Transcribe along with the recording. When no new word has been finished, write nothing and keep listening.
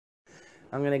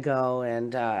I'm gonna go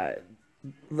and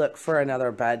look for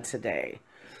another bed today.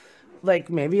 Like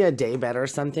maybe a day bed or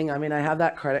something. I mean, I have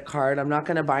that credit card. I'm not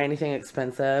gonna buy anything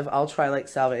expensive. I'll try like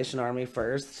Salvation Army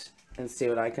first and see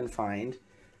what I can find,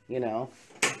 you know.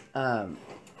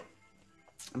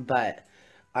 But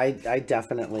I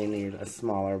definitely need a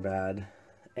smaller bed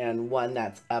and one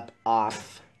that's up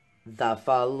off the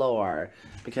floor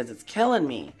because it's killing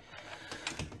me.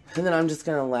 And then I'm just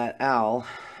gonna let Al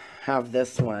have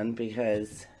this one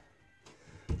because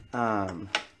I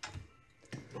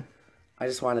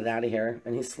just wanted out of here,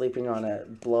 and he's sleeping on a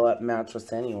blow-up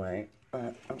mattress anyway.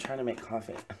 I'm trying to make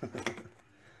coffee.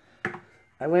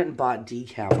 I went and bought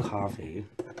decaf coffee.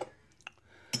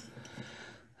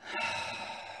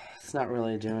 It's not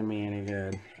really doing me any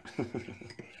good.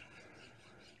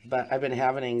 But I've been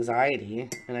having anxiety,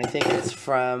 and I think it's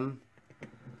from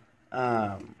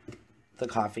the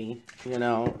coffee, you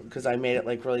know, because I made it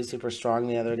like really super strong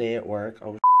the other day at work.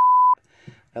 Oh,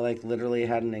 I like literally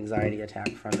had an anxiety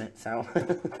attack from it, so.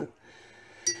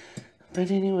 But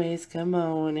anyways, come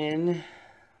on in.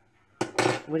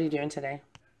 What are you doing today?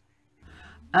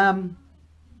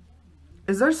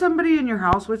 Is there somebody in your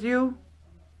house with you?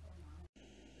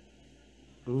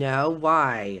 No,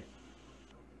 why?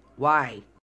 Why?